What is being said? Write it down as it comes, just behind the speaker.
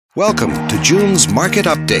Welcome to June's Market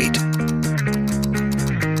Update.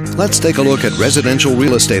 Let's take a look at residential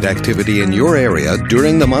real estate activity in your area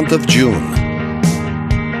during the month of June.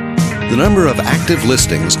 The number of active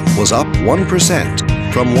listings was up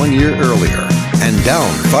 1% from 1 year earlier and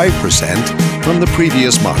down 5% from the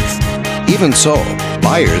previous month. Even so,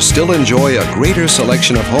 buyers still enjoy a greater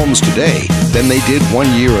selection of homes today than they did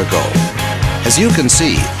 1 year ago. As you can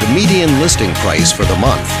see, the median listing price for the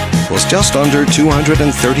month was just under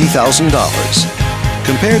 $230,000.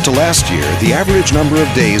 Compared to last year, the average number of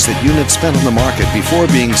days that units spent on the market before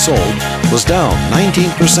being sold was down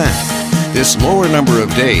 19%. This lower number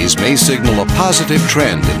of days may signal a positive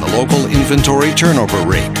trend in the local inventory turnover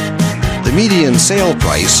rate. The median sale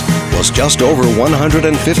price was just over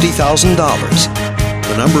 $150,000.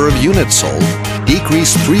 The number of units sold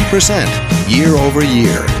decreased 3% year over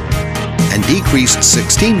year and decreased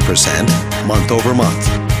 16% month over month.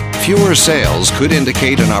 Fewer sales could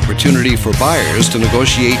indicate an opportunity for buyers to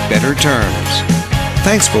negotiate better terms.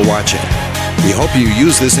 Thanks for watching. We hope you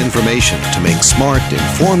use this information to make smart,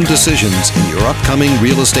 informed decisions in your upcoming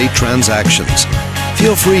real estate transactions.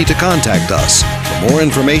 Feel free to contact us for more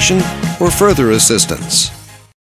information or further assistance.